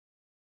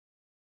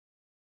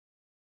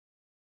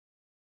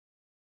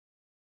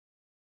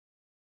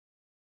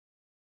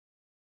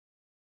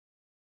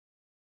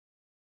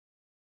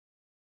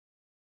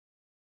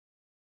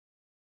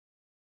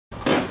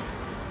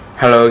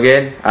Hello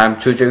again, I'm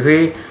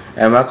ChewOnTech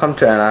and welcome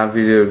to another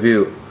video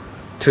review.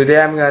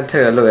 Today I'm going to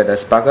take a look at the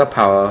Sparkle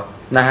Power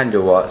 900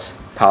 watts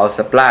power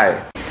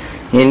supply.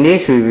 In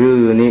this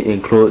review unit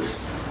includes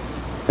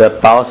the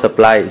power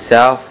supply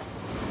itself,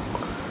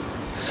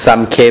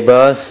 some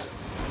cables,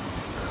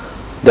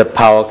 the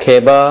power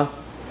cable,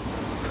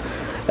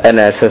 an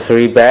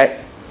accessory bag,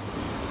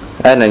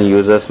 and a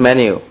user's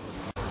manual.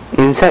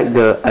 Inside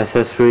the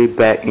accessory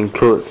bag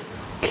includes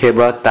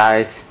cable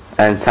ties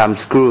and some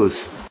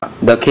screws.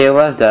 The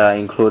cables that are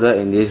included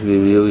in this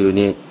review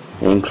unit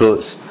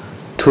includes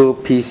 2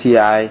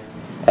 PIC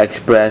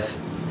Express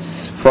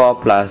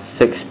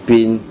 4+6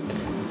 pin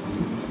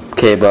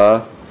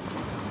cable,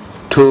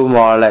 2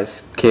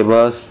 Morlex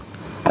cables,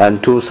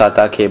 and 2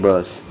 SATA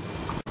cables.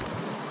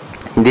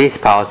 This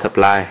power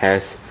supply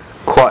has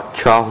quad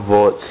 12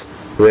 volts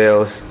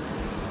rails.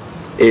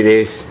 It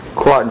is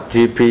quad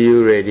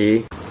GPU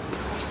ready.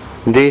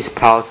 This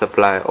power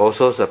supply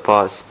also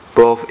supports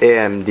both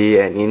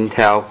AMD and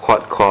Intel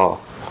quad-core.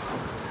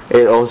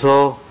 It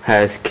also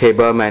has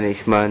cable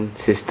management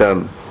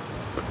system.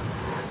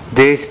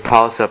 This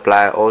power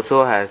supply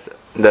also has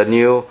the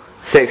new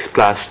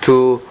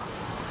 6+2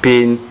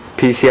 pin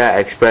PIC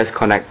Express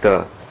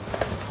connector.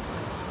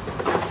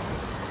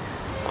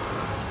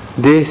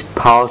 This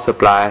power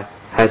supply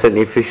has an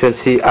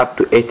efficiency up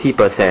to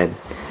 80%.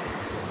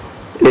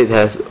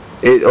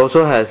 It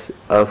also has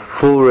a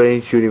full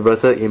range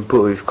universal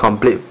input with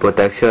complete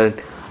protection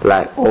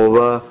like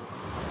over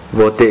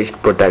voltage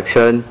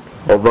protection,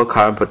 over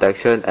current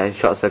protection, and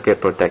short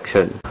circuit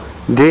protection.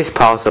 This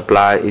power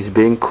supply is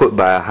being cooled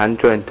by a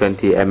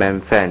 120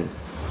 mm fan.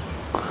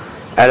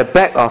 At the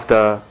back of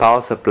the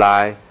power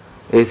supply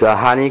is a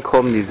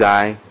honeycomb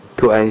design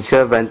to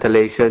ensure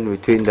ventilation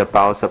between the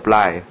power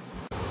supply.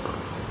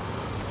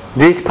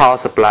 This power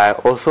supply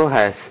also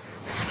has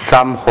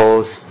some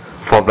holes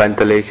for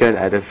ventilation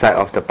at the side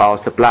of the power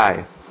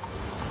supply.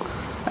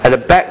 At the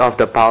back of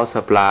the power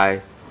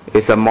supply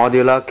is a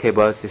modular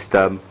cable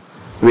system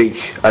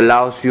which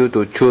allows you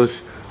to choose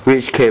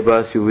which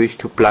cables you wish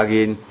to plug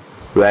in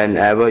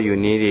whenever you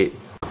need it.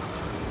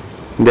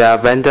 There are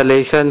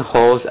ventilation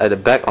holes at the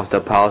back of the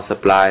power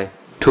supply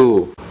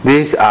too.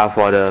 These are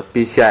for the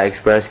PIC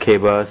Express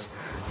cables,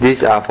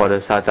 these are for the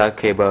SATA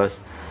cables,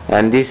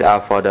 and these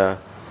are for the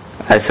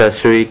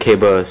accessory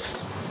cables.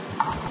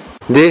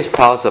 This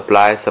power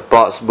supply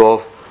supports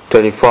both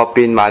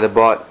 24-pin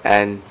motherboard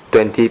and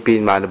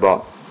 20-pin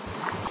motherboard.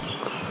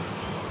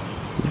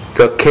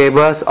 The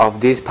cables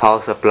of these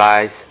power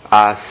supplies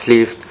are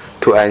sleeved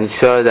to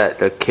ensure that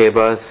the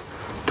cables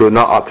do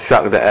not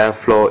obstruct the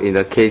airflow in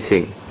the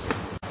casing.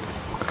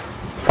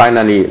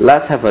 Finally,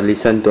 let's have a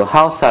listen to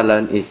how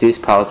silent is this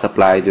power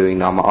supply during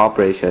normal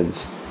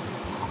operations.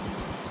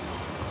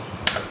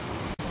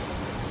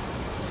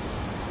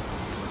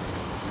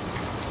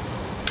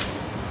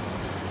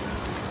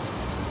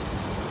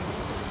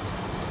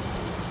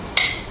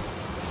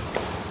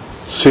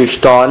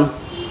 Switched on,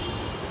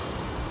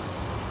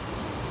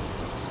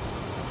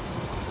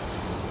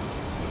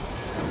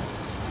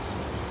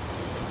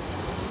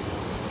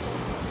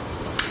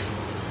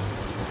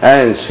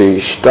 and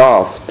switched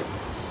off.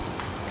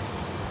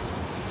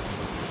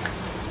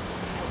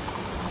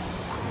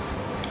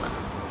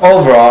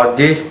 Overall,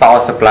 this power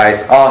supply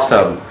is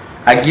awesome.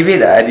 I give it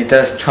the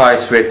editor's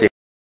choice rating.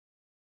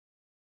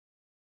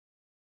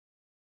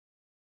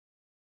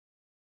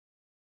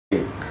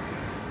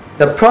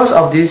 The pros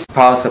of this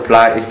power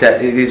supply is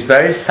that it is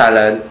very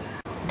silent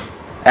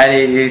and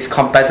it is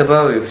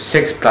compatible with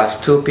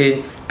 6+2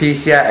 pin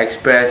PIC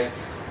Express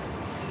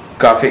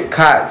graphic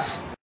cards.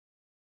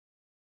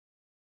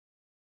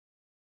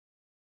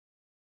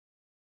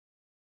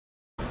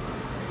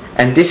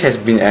 And this has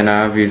been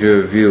another video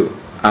review.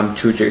 I'm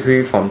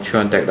ChewOnTech from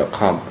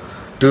ChewOnTech.com.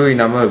 Do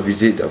remember to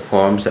visit the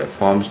forums at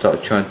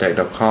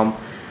forums.ChewOnTech.com,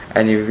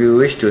 and if you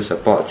wish to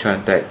support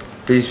ChewOnTech,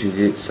 please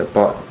visit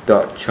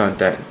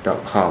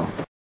support.ChewOnTech.com.